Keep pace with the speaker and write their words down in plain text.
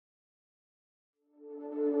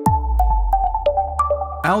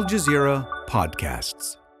Al Jazeera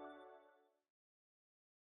Podcasts.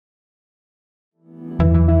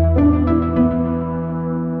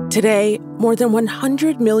 Today, more than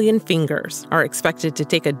 100 million fingers are expected to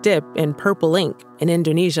take a dip in purple ink in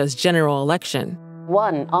Indonesia's general election.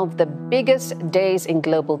 One of the biggest days in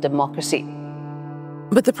global democracy.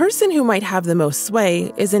 But the person who might have the most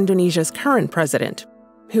sway is Indonesia's current president,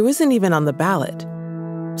 who isn't even on the ballot.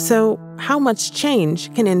 So, how much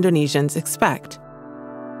change can Indonesians expect?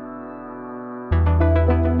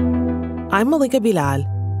 I'm Malika Bilal,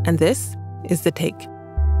 and this is The Take.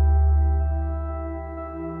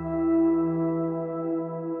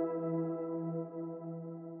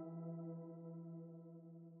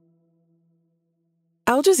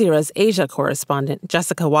 Al Jazeera's Asia correspondent,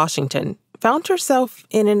 Jessica Washington, found herself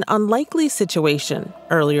in an unlikely situation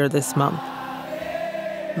earlier this month.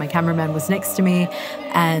 My cameraman was next to me,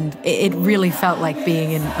 and it really felt like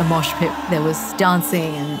being in a mosh pit. There was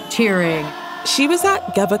dancing and cheering. She was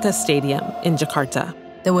at Gbk Stadium in Jakarta.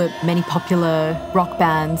 There were many popular rock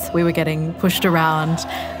bands. We were getting pushed around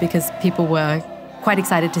because people were quite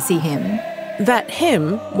excited to see him. That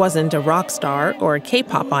him wasn't a rock star or a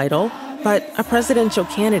K-pop idol, but a presidential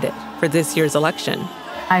candidate for this year's election.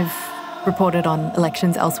 I've reported on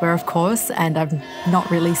elections elsewhere, of course, and I've not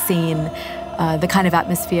really seen the kind of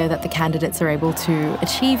atmosphere that the candidates are able to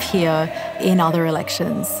achieve here in other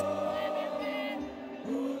elections.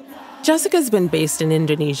 Jessica's been based in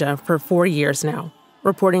Indonesia for 4 years now,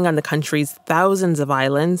 reporting on the country's thousands of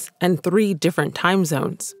islands and 3 different time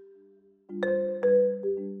zones.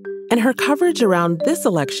 And her coverage around this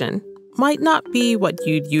election might not be what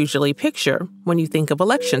you'd usually picture when you think of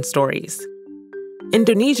election stories.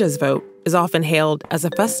 Indonesia's vote is often hailed as a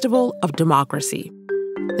festival of democracy.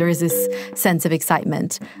 There is this sense of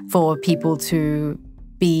excitement for people to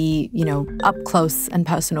be, up close and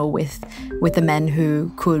personal with the men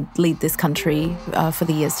who could lead this country for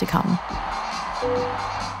the years to come.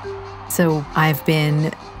 So I've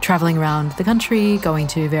been traveling around the country, going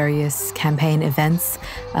to various campaign events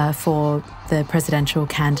for the presidential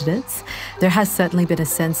candidates. There has certainly been a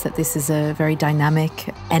sense that this is a very dynamic,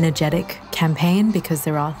 energetic campaign because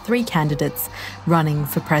there are 3 candidates running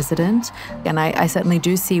for president. And I certainly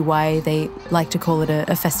do see why they like to call it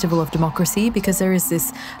a festival of democracy, because there is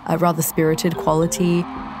this rather spirited quality.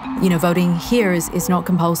 Voting here is not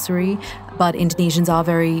compulsory, but Indonesians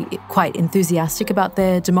are quite enthusiastic about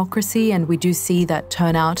their democracy, and we do see that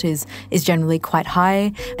turnout is generally quite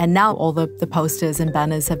high. And now all the posters and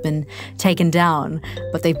banners have been taken down,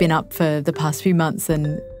 but they've been up for the past few months,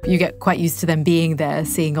 and you get quite used to them being there,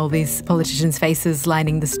 seeing all these politicians' faces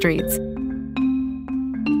lining the streets.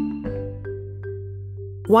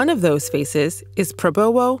 One of those faces is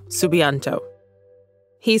Prabowo Subianto.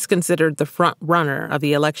 He's considered the front runner of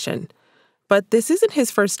the election, but this isn't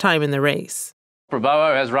his first time in the race.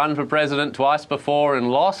 Prabowo has run for president twice before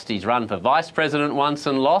and lost. He's run for vice president once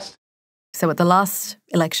and lost. So at the last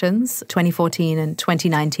elections, 2014 and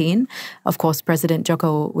 2019, of course, President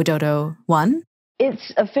Joko Widodo won.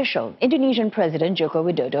 It's official. Indonesian President Joko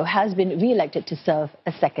Widodo has been re-elected to serve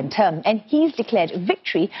a second term, and he's declared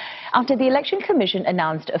victory after the Election Commission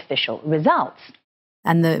announced official results.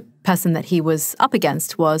 And the person that he was up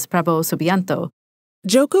against was Prabowo Subianto.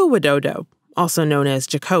 Joko Widodo, also known as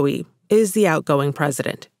Jokowi, is the outgoing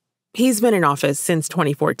president. He's been in office since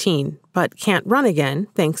 2014, but can't run again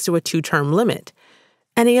thanks to a 2-term limit.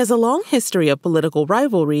 And he has a long history of political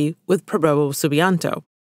rivalry with Prabowo Subianto.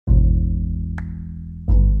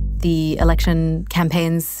 The election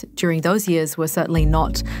campaigns during those years were certainly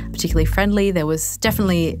not particularly friendly. There was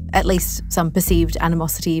definitely at least some perceived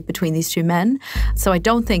animosity between these 2 men. So I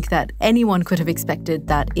don't think that anyone could have expected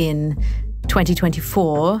that in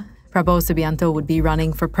 2024, Prabowo Subianto would be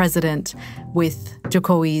running for president with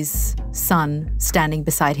Jokowi's son standing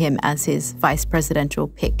beside him as his vice presidential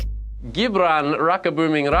pick. Gibran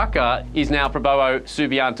Rakabuming Raka is now Prabowo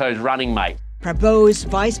Subianto's running mate. Prabowo's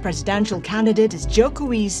vice presidential candidate is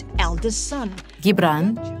Jokowi's eldest son.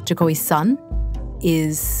 Gibran, Jokowi's son,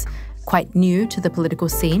 is quite new to the political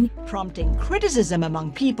scene, prompting criticism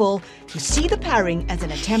among people who see the pairing as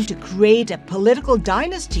an attempt to create a political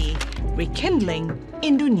dynasty, rekindling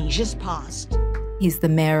Indonesia's past. He's the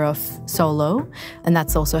mayor of Solo, and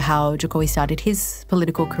that's also how Jokowi started his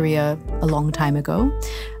political career a long time ago.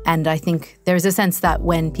 And I think there's a sense that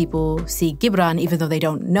when people see Gibran, even though they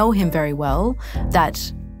don't know him very well,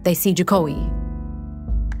 that they see Jokowi.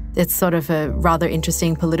 It's sort of a rather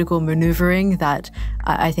interesting political maneuvering that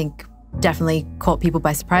I think definitely caught people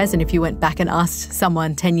by surprise. And if you went back and asked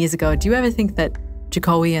someone 10 years ago, do you ever think that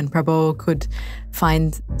Jokowi and Prabowo could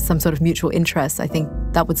find some sort of mutual interest, I think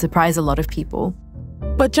that would surprise a lot of people.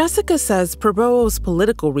 But Jessica says Prabowo's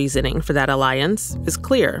political reasoning for that alliance is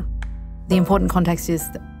clear. The important context is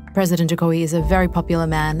that President Jokowi is a very popular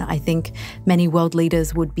man. I think many world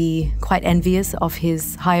leaders would be quite envious of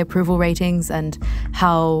his high approval ratings and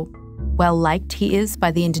how well-liked he is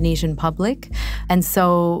by the Indonesian public. And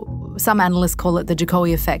so some analysts call it the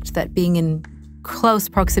Jokowi effect, that being in close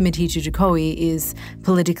proximity to Jokowi is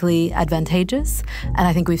politically advantageous. And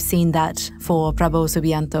I think we've seen that for Prabowo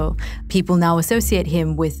Subianto. People now associate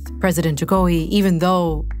him with President Jokowi, even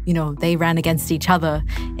though, they ran against each other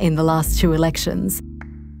in the last two elections.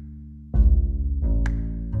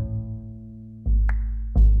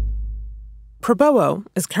 Prabowo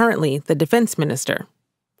is currently the defense minister.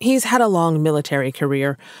 He's had a long military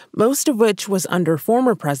career, most of which was under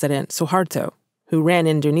former President Suharto, who ran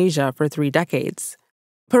Indonesia for 3 decades.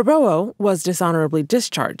 Prabowo was dishonorably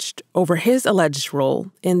discharged over his alleged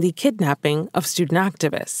role in the kidnapping of student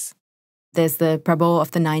activists. There's the Prabowo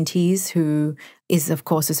of the 90s, who is, of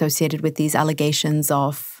course, associated with these allegations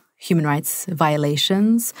of human rights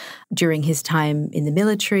violations during his time in the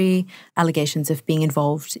military, allegations of being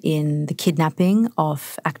involved in the kidnapping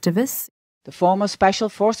of activists. The former Special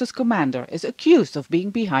Forces commander is accused of being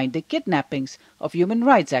behind the kidnappings of human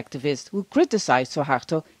rights activists who criticized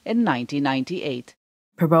Suharto in 1998.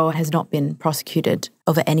 Prabowo has not been prosecuted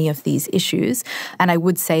over any of these issues, and I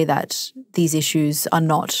would say that these issues are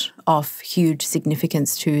not of huge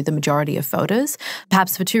significance to the majority of voters,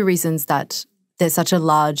 perhaps for 2 reasons: that there's such a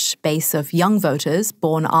large base of young voters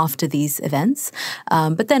born after these events,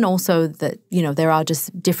 but then also that, there are just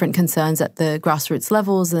different concerns at the grassroots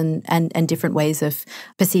levels and different ways of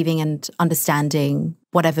perceiving and understanding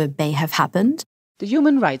whatever may have happened. The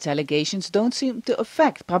human rights allegations don't seem to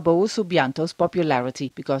affect Prabowo Subianto's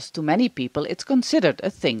popularity because to many people it's considered a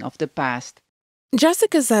thing of the past.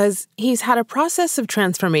 Jessica says he's had a process of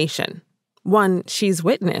transformation, one she's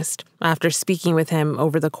witnessed after speaking with him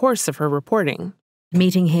over the course of her reporting.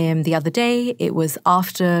 Meeting him the other day, it was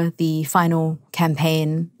after the final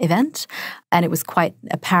campaign event, and it was quite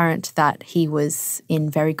apparent that he was in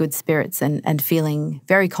very good spirits and feeling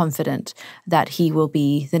very confident that he will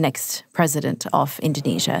be the next president of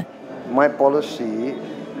Indonesia. My policy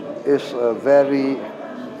is a very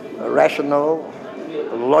rational,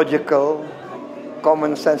 logical,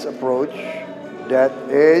 common sense approach that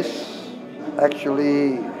is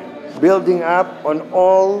actually building up on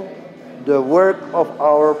all the work of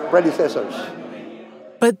our predecessors.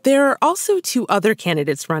 But there are also 2 other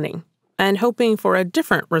candidates running and hoping for a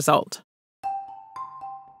different result.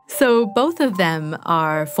 So both of them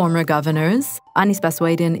are former governors. Anies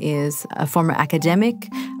Baswedan is a former academic.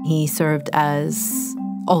 He served as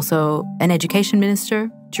also an education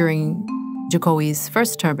minister during Jokowi's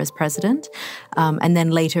first term as president, and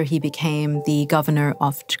then later he became the governor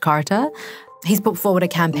of Jakarta. He's put forward a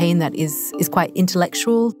campaign that is quite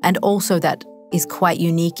intellectual and also that is quite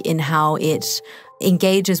unique in how it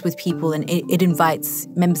engages with people and it invites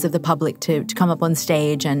members of the public to come up on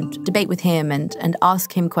stage and debate with him and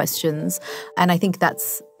ask him questions. And I think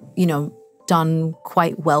that's, done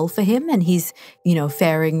quite well for him, and he's,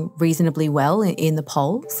 faring reasonably well in the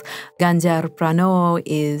polls. Ganjar Pranowo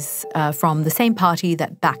is from the same party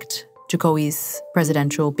that backed Jokowi's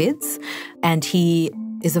presidential bids, and he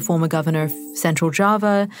is a former governor of Central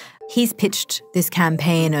Java. He's pitched this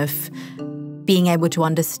campaign of being able to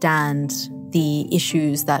understand the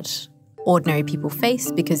issues that ordinary people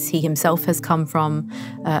face because he himself has come from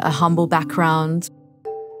a humble background.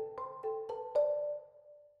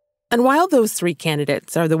 And while those 3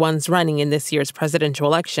 candidates are the ones running in this year's presidential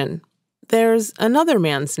election, there's another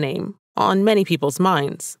man's name on many people's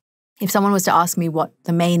minds. If someone was to ask me what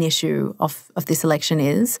the main issue of this election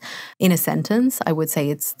is, in a sentence, I would say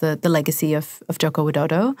it's the legacy of Joko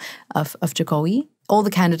Widodo, of Jokowi. All the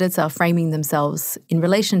candidates are framing themselves in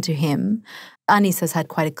relation to him. Anies has had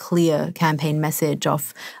quite a clear campaign message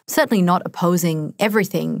of certainly not opposing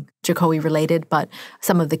everything Jokowi related, but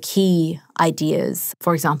some of the key ideas,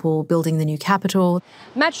 for example, building the new capital.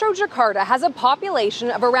 Metro Jakarta has a population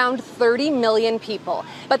of around 30 million people,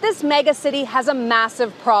 but this megacity has a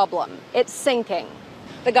massive problem. It's sinking.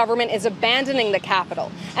 The government is abandoning the capital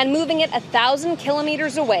and moving it 1,000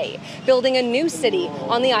 kilometers away, building a new city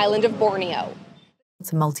on the island of Borneo.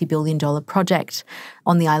 It's a multi-billion-dollar project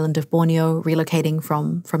on the island of Borneo, relocating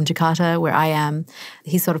from Jakarta, where I am.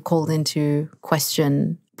 He's sort of called into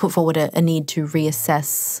question, put forward a need to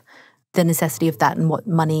reassess the necessity of that and what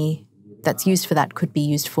money that's used for that could be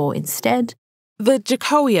used for instead. The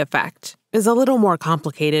Jokowi effect is a little more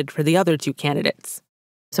complicated for the other 2 candidates.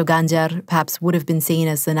 So Ganjar perhaps would have been seen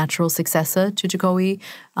as the natural successor to Jokowi.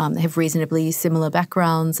 They have reasonably similar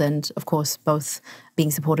backgrounds and, of course, both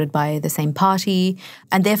being supported by the same party.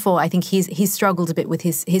 And therefore, I think he's struggled a bit with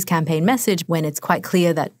his campaign message when it's quite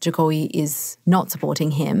clear that Jokowi is not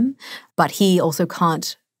supporting him. But he also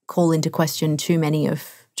can't call into question too many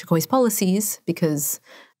of Jokowi's policies because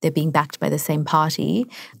they're being backed by the same party.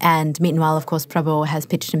 And meanwhile, of course, Prabowo has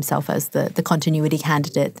pitched himself as the continuity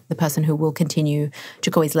candidate, the person who will continue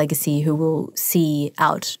Jokowi's legacy, who will see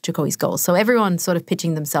out Jokowi's goals. So everyone's sort of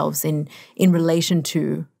pitching themselves in relation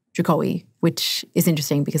to Jokowi, which is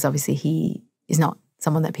interesting because obviously he is not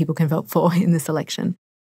someone that people can vote for in this election.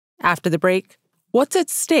 After the break, what's at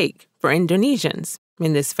stake for Indonesians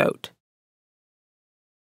in this vote?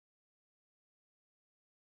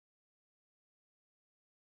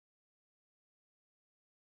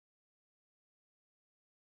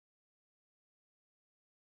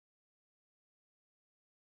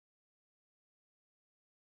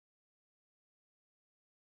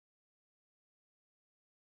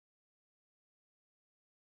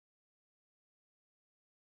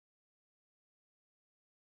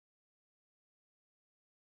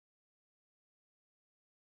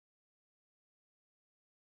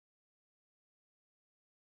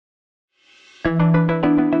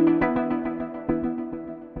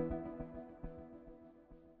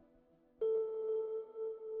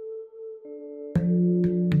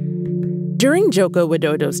 During Joko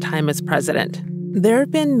Widodo's time as president, there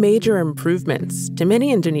have been major improvements to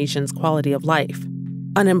many Indonesians' quality of life.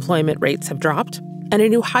 Unemployment rates have dropped, and a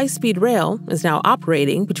new high-speed rail is now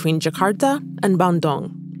operating between Jakarta and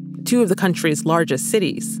Bandung, two of the country's largest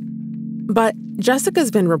cities. But Jessica's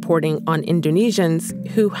been reporting on Indonesians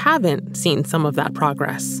who haven't seen some of that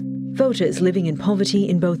progress. Voters living in poverty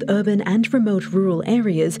in both urban and remote rural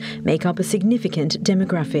areas make up a significant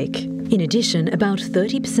demographic. In addition, about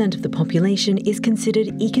 30% of the population is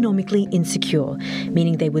considered economically insecure,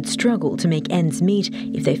 meaning they would struggle to make ends meet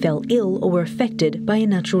if they fell ill or were affected by a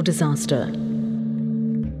natural disaster.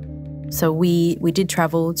 So we did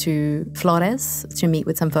travel to Plourde to meet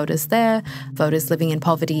with some voters there, voters living in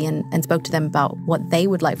poverty, and spoke to them about what they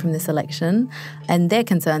would like from this election. And their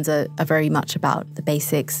concerns are very much about the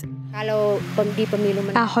basics. Our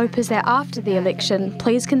hope is that after the election,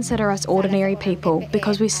 please consider us ordinary people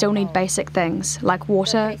because we still need basic things like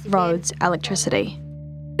water, roads, electricity.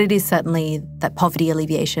 It is certainly that poverty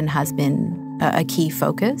alleviation has been a key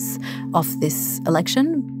focus of this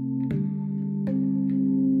election.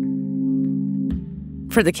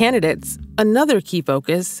 For the candidates, another key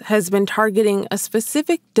focus has been targeting a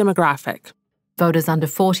specific demographic. Voters under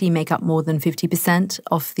 40 make up more than 50%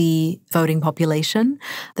 of the voting population.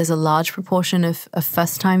 There's a large proportion of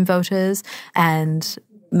first-time voters, and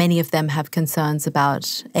many of them have concerns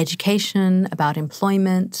about education, about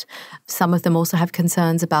employment. Some of them also have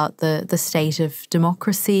concerns about the state of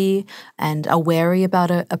democracy and are wary about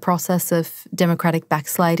a process of democratic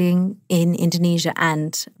backsliding in Indonesia.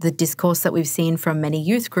 And the discourse that we've seen from many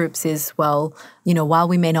youth groups is, well, you know, while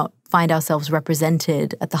we may not find ourselves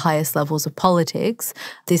represented at the highest levels of politics,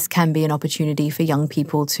 this can be an opportunity for young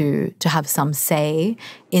people to have some say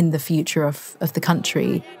in the future of the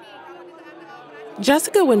country.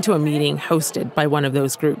 Jessica went to a meeting hosted by one of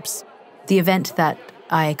those groups. The event that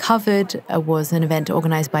I covered was an event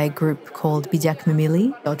organized by a group called Bijak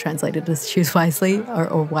Memilih, or translated as Choose Wisely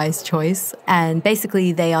or Wise Choice. And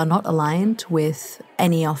basically, they are not aligned with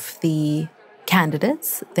any of the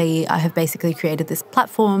candidates. They have basically created this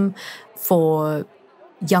platform for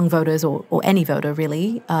young voters or any voter,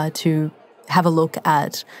 really, to have a look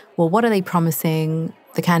at, well, what are they promising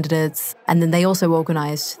the candidates? And then they also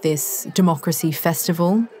organised this democracy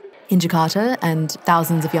festival in Jakarta, and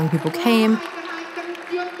thousands of young people came.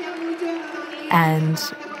 And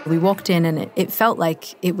we walked in, and it felt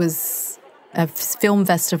like it was a film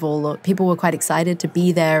festival. People were quite excited to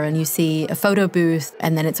be there, and you see a photo booth,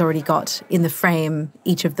 and then it's already got in the frame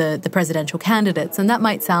each of the presidential candidates. And that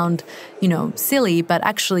might sound, you know, silly, but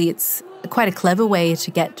actually it's quite a clever way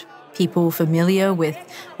to get people familiar with,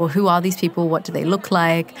 well, who are these people? What do they look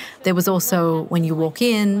like? There was also, when you walk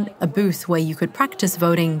in, a booth where you could practice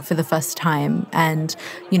voting for the first time. And,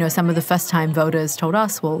 you know, some of the first-time voters told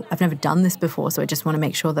us, well, I've never done this before, so I just want to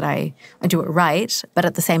make sure that I do it right. But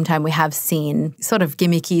at the same time, we have seen sort of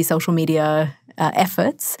gimmicky social media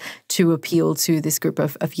efforts to appeal to this group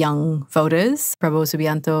of young voters. Prabowo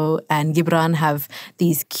Subianto and Gibran have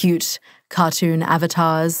these cute cartoon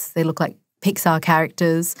avatars. They look like Pixar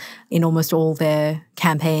characters in almost all their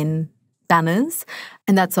campaign banners.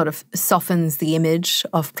 And that sort of softens the image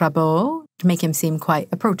of Prabowo. make him seem quite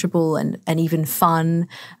approachable and even fun,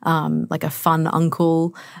 like a fun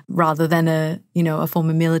uncle, rather than a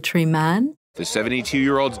former military man. The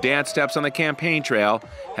 72-year-old's dance steps on the campaign trail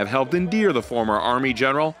have helped endear the former army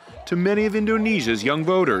general to many of Indonesia's young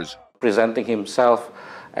voters. Presenting himself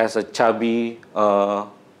as a chubby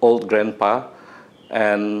old grandpa,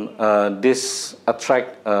 and this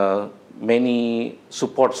attract many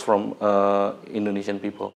supports from Indonesian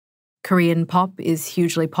people. Korean pop is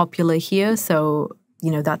hugely popular here, so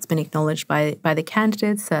that's been acknowledged by the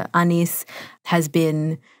candidates. Anies has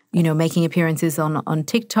been making appearances on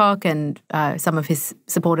TikTok, and some of his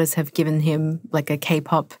supporters have given him like a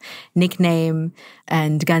K-pop nickname.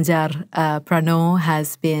 And Ganjar Pranowo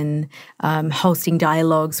has been hosting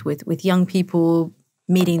dialogues with young people,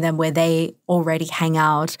 meeting them where they already hang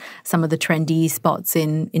out, some of the trendy spots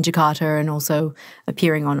in Jakarta, and also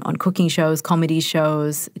appearing on cooking shows, comedy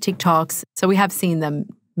shows, TikToks. So we have seen them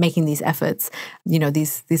making these efforts.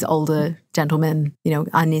 These older gentlemen,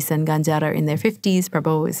 Anies and Ganjar are in their 50s,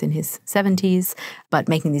 Prabowo is in his 70s, but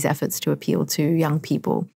making these efforts to appeal to young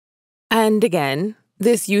people. And again,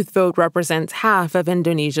 this youth vote represents half of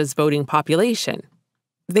Indonesia's voting population.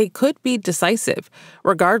 They could be decisive,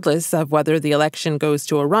 regardless of whether the election goes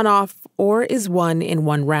to a runoff or is won in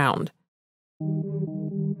one round.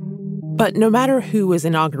 But no matter who is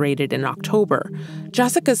inaugurated in October,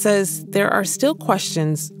 Jessica says there are still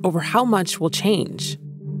questions over how much will change.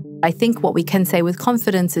 I think what we can say with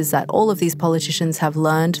confidence is that all of these politicians have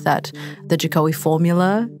learned that the Jokowi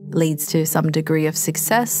formula leads to some degree of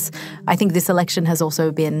success. I think this election has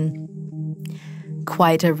also been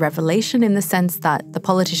quite a revelation in the sense that the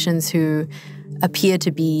politicians who appear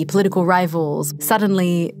to be political rivals,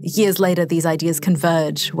 suddenly, years later, these ideas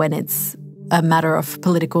converge when it's a matter of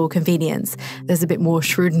political convenience. There's a bit more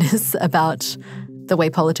shrewdness about the way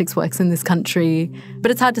politics works in this country.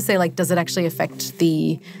 But it's hard to say, does it actually affect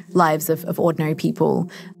the lives of ordinary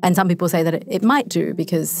people? And some people say that it might do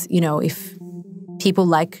because, if people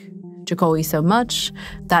like Jokowi so much,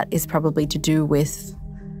 that is probably to do with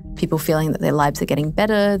people feeling that their lives are getting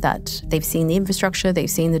better, that they've seen the infrastructure, they've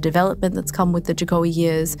seen the development that's come with the Jokowi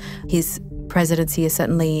years. His presidency is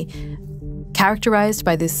certainly characterized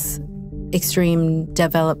by this extreme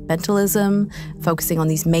developmentalism, focusing on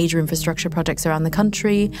these major infrastructure projects around the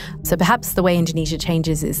country. So perhaps the way Indonesia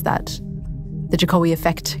changes is that the Jokowi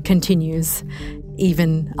effect continues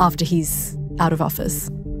even after he's out of office.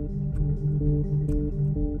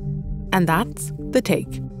 And that's The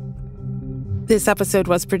Take. This episode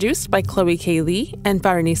was produced by Chloe K. Lee and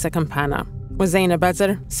Fahrinisa Campana, with Zainab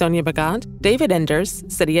Bezzer, Sonia Bagad, David Enders,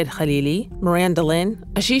 el-Khalili, Miranda Lin,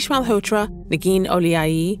 Ashish Malhotra, Nagin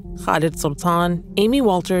Oliai, Khalid Sultan, Amy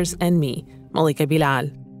Walters, and me, Malika Bilal.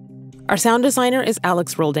 Our sound designer is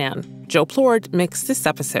Alex Roldan. Joe Plourde mixed this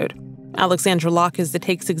episode. Alexandra Locke is The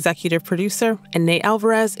Take's executive producer, and Ney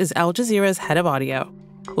Alvarez is Al Jazeera's head of audio.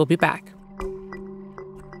 We'll be back.